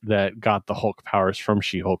series that got the Hulk powers from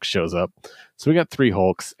She-Hulk shows up. So we got 3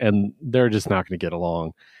 Hulks, and they're just not going to get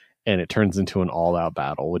along, and it turns into an all-out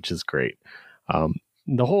battle, which is great.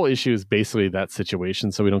 The whole issue is basically that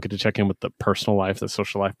situation, so we don't get to check in with the personal life, the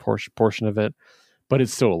social life portion of it, but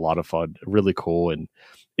it's still a lot of fun, really cool, and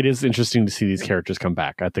it is interesting to see these characters come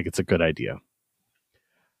back. I think it's a good idea.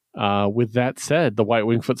 With that said, the White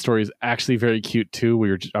Wingfoot story is actually very cute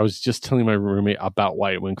too. I was just telling my roommate about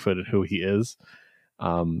White Wingfoot and who he is,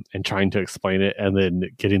 and trying to explain it, and then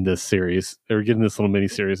getting this series, or getting this little mini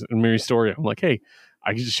series and mini story. I'm like, hey,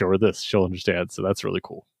 I can just show her this; she'll understand. So that's really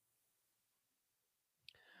cool.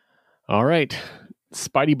 All right,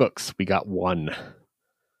 Spidey books. We got one.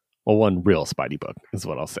 Well, one real Spidey book is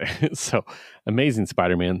what I'll say. So, Amazing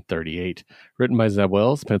Spider-Man 38, written by Zeb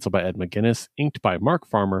Wells, penciled by Ed McGuinness, inked by Mark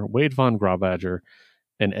Farmer, Wade Von Grawbadger,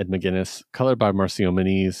 and Ed McGuinness, colored by Marcio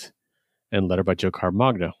Moniz, and letter by Joe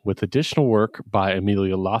Caramagna, with additional work by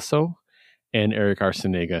Emilio Lasso and Eric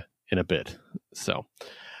Arciniega in a bit. So,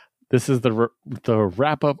 this is the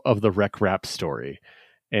wrap-up of the Rec Rap story.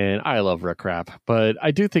 And I love Rick Rapp, but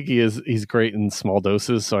I do think he's great in small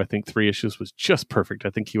doses. So I think 3 issues was just perfect. I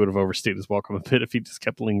think he would have overstayed his welcome a bit if he just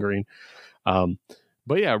kept lingering. But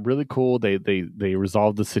But yeah, really cool. They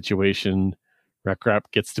resolved the situation. Wreck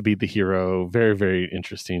gets to be the hero. Very, very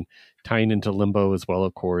interesting. Tying into Limbo as well,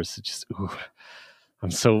 of course. It's just, ooh,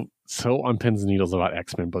 I'm so on pins and needles about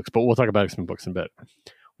X-Men books, but we'll talk about X-Men books in a bit.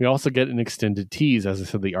 We also get an extended tease. As I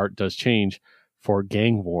said, the art does change for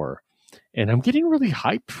Gang War. And I'm getting really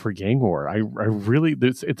hyped for Gang War. I really,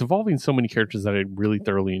 it's evolving so many characters that I really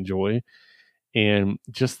thoroughly enjoy. And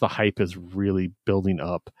just the hype is really building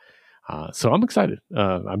up. So I'm excited.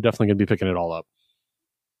 I'm definitely going to be picking it all up.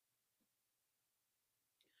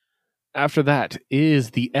 After that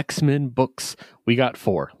is the X-Men books. We got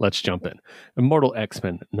 4. Let's jump in. Immortal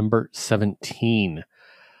X-Men, number 17.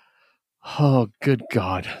 Oh, good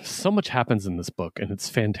God. So much happens in this book, and it's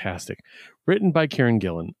fantastic. Written by Kieran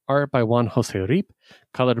Gillen, art by Juan Jose Rip,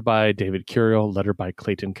 colored by David Curiel, lettered by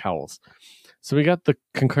Clayton Cowles. So we got the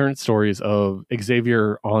concurrent stories of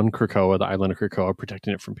Xavier on Krakoa, the island of Krakoa,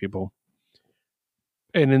 protecting it from people.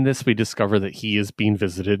 And in this, we discover that he is being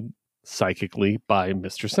visited psychically by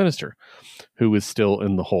Mr. Sinister, who is still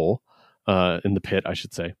in the hole, in the pit, I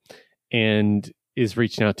should say, and is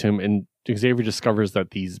reaching out to him. And Xavier discovers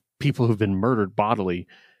that these people who've been murdered bodily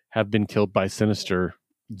have been killed by Sinister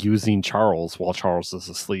using Charles while Charles is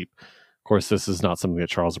asleep. Of course, this is not something that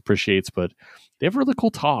Charles appreciates, but they have a really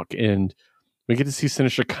cool talk, and we get to see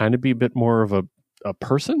Sinister kind of be a bit more of a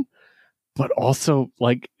person, but also,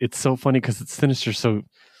 like, it's so funny because it's Sinister, so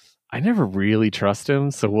I never really trust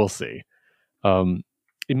him, so we'll see. And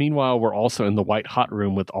meanwhile, we're also in the white hot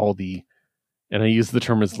room with all the, and I use the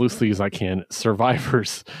term as loosely as I can,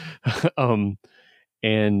 survivors.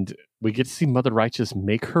 And we get to see Mother Righteous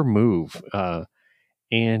make her move.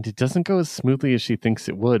 And it doesn't go as smoothly as she thinks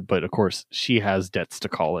it would, but of course, she has debts to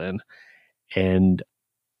call in. And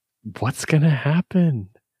what's going to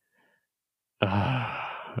happen?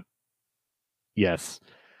 Yes.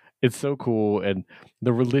 It's so cool. And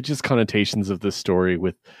the religious connotations of this story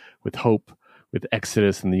with Hope, with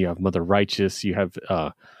Exodus, and then you have Mother Righteous, you have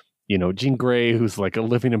Jean Grey, who's like a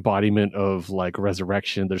living embodiment of like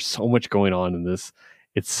resurrection. There's so much going on in this.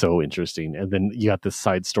 It's so interesting. And then you got this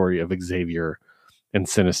side story of Xavier and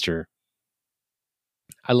Sinister.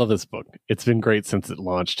 I love this book. It's been great since it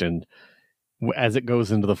launched, and as it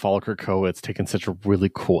goes into the fall of Krakoa, it's taken such a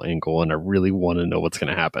really cool angle, and I really want to know what's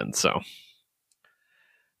going to happen. So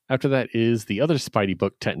after that is the other Spidey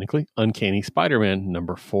book, technically, Uncanny Spider-Man,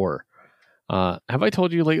 number 4. Have I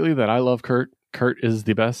told you lately that I love Kurt? Kurt is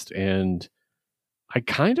the best, and I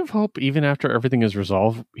kind of hope even after everything is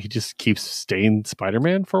resolved, he just keeps staying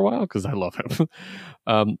Spider-Man for a while, because I love him.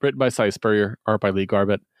 Written by Cy Spurrier, art by Lee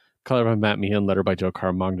Garbett, color by Matt Meehan, letter by Joe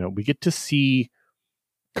Caramagna. We get to see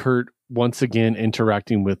Kurt once again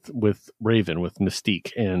interacting with Raven, with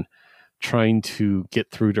Mystique, and trying to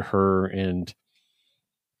get through to her, and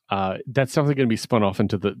that's definitely going to be spun off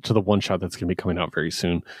into the one shot that's going to be coming out very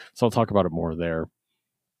soon. So I'll talk about it more there.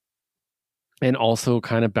 And also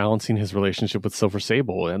kind of balancing his relationship with Silver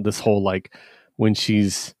Sable, and this whole, like, when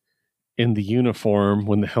she's in the uniform,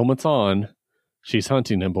 when the helmet's on, she's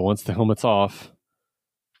hunting him, but once the helmet's off,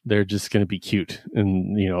 they're just going to be cute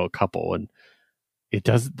and, a couple. And it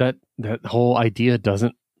does that whole idea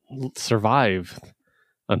doesn't survive,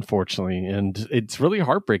 unfortunately. And it's really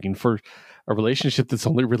heartbreaking for a relationship that's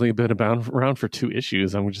only really been around for 2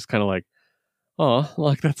 issues. I'm just kind of like, oh,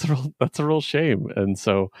 like that's a real shame. And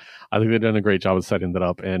so I think they've done a great job of setting that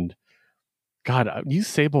up. And God, use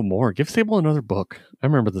Sable more. Give Sable another book. I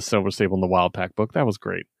remember the Silver Sable in the Wild Pack book. That was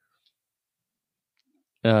great.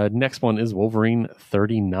 Next one is Wolverine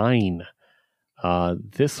 39.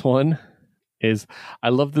 This one is, I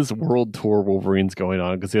love this world tour Wolverine's going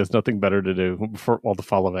on because he has nothing better to do before all the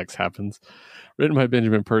Fall of X happens. Written by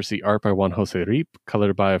Benjamin Percy, art by Juan Jose Rip,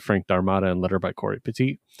 colored by Frank Darmada, and letter by Corey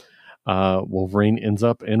Petit. Wolverine ends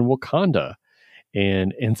up in Wakanda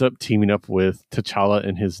and ends up teaming up with T'Challa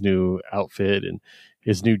in his new outfit and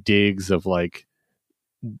his new digs of like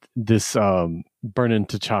this burning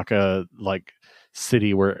T'Chaka like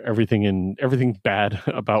city where everything bad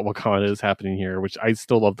about Wakanda is happening here, which I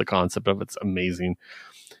still love the concept of. It's amazing.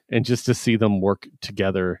 And just to see them work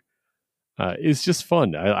together is just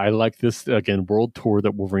fun. I like this, again, world tour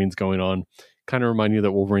that Wolverine's going on. Kind of remind you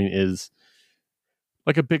that Wolverine is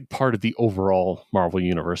like a big part of the overall Marvel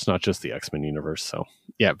universe, not just the X-Men universe. So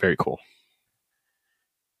yeah, very cool.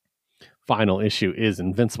 Final issue is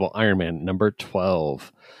Invincible Iron Man number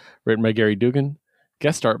 12. Written by Gary Dugan,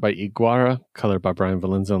 guest art by Iguara, colored by Brian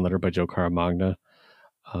Valenza, and letter by Joe Caramagna.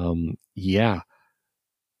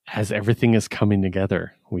 As everything is coming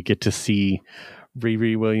together, we get to see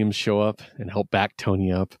Riri Williams show up and help back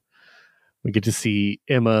Tony up. We get to see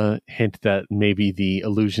Emma hint that maybe the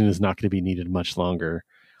illusion is not going to be needed much longer.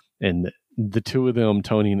 And the two of them,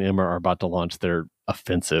 Tony and Emma, are about to launch their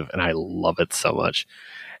offensive, and I love it so much.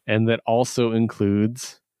 And that also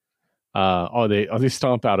includes, they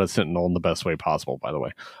stomp out a Sentinel in the best way possible, by the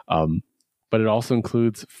way. But it also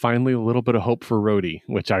includes finally a little bit of hope for Rhodey,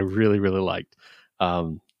 which I really, really liked.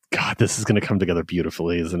 God, this is going to come together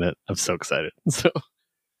beautifully, isn't it? I'm so excited. So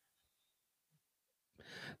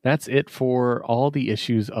that's it for all the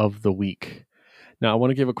issues of the week. Now, I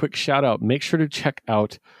want to give a quick shout out. Make sure to check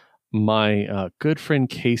out my good friend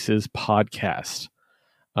Case's podcast.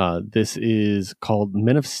 This is called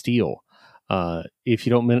Men of Steel. If you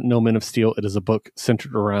don't know Men of Steel, it is a book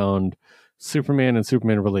centered around Superman and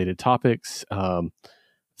Superman-related topics.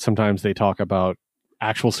 Sometimes they talk about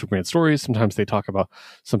actual Superman stories. Sometimes they talk about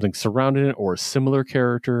something surrounding it or a similar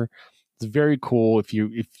character. It's very cool. If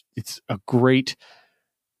it's a great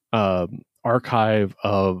archive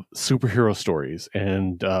of superhero stories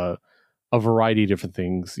and a variety of different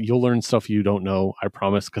things. You'll learn stuff you don't know, I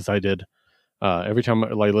promise, because I did. Every time I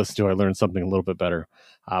listen to it, I learn something a little bit better.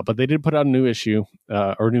 But they did put out a new issue,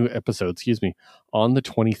 or new episode, on the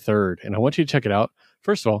 23rd. And I want you to check it out.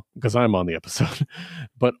 First of all, because I'm on the episode,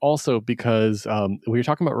 but also because we were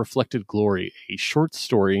talking about Reflected Glory, a short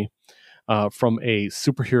story from a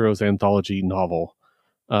superheroes anthology novel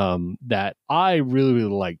that I really, really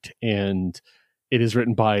liked. And it is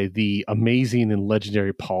written by the amazing and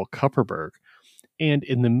legendary Paul Kupperberg. And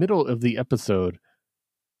in the middle of the episode,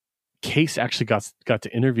 Case actually got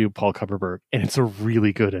to interview Paul Kupperberg, and it's a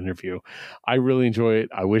really good interview. I really enjoy it.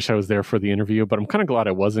 I wish I was there for the interview, but I'm kind of glad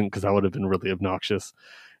I wasn't, because that would have been really obnoxious.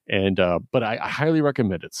 And but I highly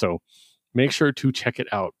recommend it. So make sure to check it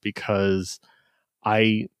out, because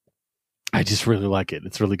I just really like it.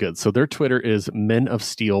 It's really good. So their Twitter is Men of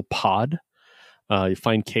Steel Pod. You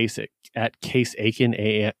find Case at Case Aiken,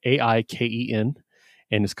 AIKEN,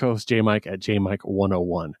 and his co-host J Mike at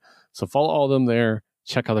JMike101. So follow all of them there.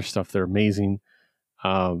 Check out their stuff. They're amazing.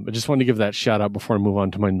 I just wanted to give that shout out before I move on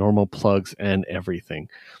to my normal plugs and everything.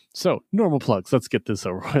 So normal plugs. Let's get this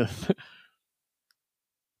over with.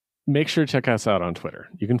 Make sure to check us out on Twitter.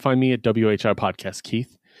 You can find me at WHI Podcast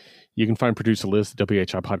Keith. You can find producer Liz at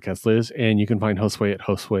WHI Podcast Liz, and you can find Josue at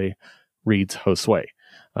Josue Reads Josue.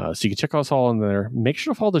 So you can check us all on there. Make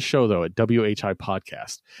sure to follow the show, though, at WHI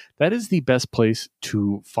Podcast. That is the best place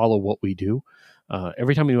to follow what we do.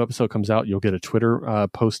 Every time a new episode comes out, you'll get a Twitter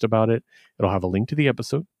post about it. It'll have a link to the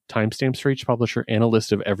episode, timestamps for each publisher, and a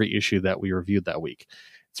list of every issue that we reviewed that week.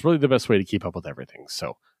 It's really the best way to keep up with everything.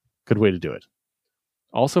 So good way to do it.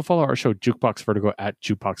 Also follow our show, Jukebox Vertigo, at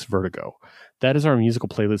Jukebox Vertigo. That is our musical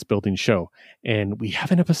playlist building show. And we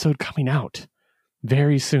have an episode coming out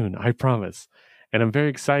very soon, I promise. And I'm very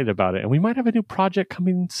excited about it. And we might have a new project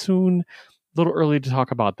coming soon. A little early to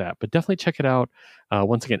talk about that, but definitely check it out.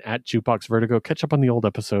 Once again, at Jukebox Vertigo. Catch up on the old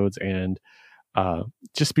episodes and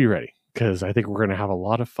just be ready, because I think we're going to have a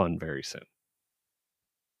lot of fun very soon.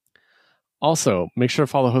 Also, make sure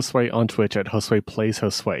to follow Josue on Twitch at Josue Plays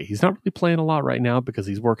Josue. He's not really playing a lot right now because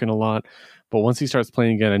he's working a lot, but once he starts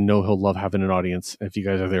playing again, I know he'll love having an audience. If you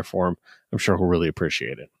guys are there for him, I'm sure he'll really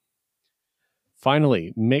appreciate it.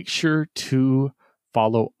 Finally, make sure to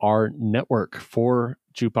follow our network for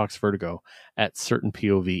Jukebox Vertigo at Certain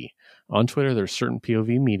POV. On Twitter, there's Certain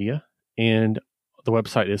POV Media, and the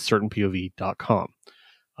website is certainpov.com.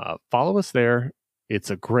 Follow us there. It's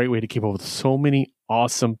a great way to keep up with so many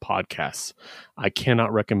awesome podcasts. I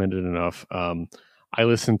cannot recommend it enough. I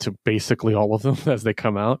listen to basically all of them as they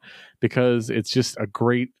come out, because it's just a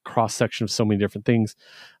great cross-section of so many different things.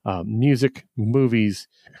 Music, movies,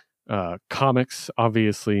 comics,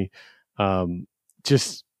 obviously,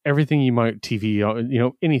 just everything you might,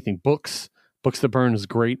 TV, anything. Books That Burn is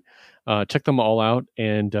great. Check them all out,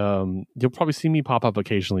 and you'll probably see me pop up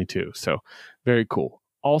occasionally too. So very cool.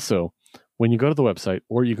 Also, when you go to the website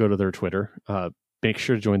or you go to their Twitter, make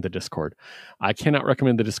sure to join the Discord. I cannot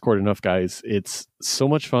recommend the Discord enough, guys. It's so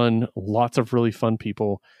much fun. Lots of really fun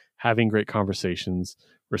people having great conversations,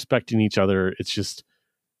 respecting each other. It's just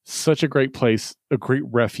such a great place, a great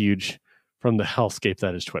refuge from the hellscape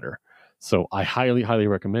that is Twitter. So I highly, highly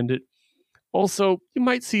recommend it. Also, you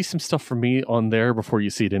might see some stuff from me on there before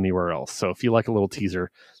you see it anywhere else. So if you like a little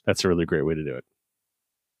teaser, that's a really great way to do it.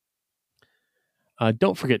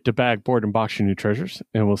 Don't forget to bag, board, and box your new treasures.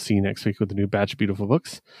 And we'll see you next week with a new batch of beautiful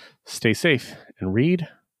books. Stay safe and read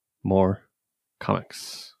more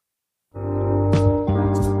comics.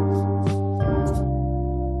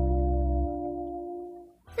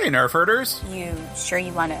 Hey, Nerf herders. You sure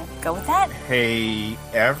you want to go with that? Hey,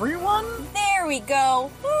 everyone? There we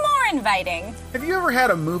go. More inviting. Have you ever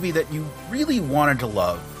had a movie that you really wanted to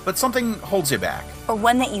love, but something holds you back? Or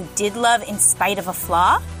one that you did love in spite of a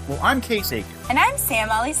flaw? Well, I'm Case Aiken. And I'm Sam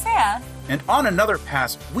Alisea. And on Another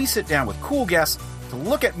Pass, we sit down with cool guests to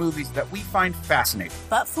look at movies that we find fascinating.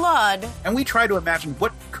 But flawed. And we try to imagine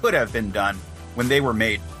what could have been done when they were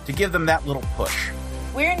made to give them that little push.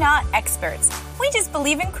 We're not experts. We just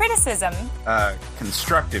believe in criticism.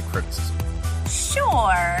 Constructive criticism.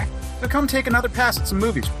 Sure. So come take another pass at some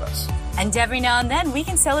movies with us. And every now and then, we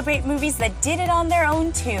can celebrate movies that did it on their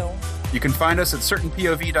own, too. You can find us at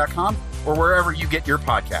certainpov.com or wherever you get your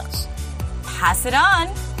podcasts. Pass it on.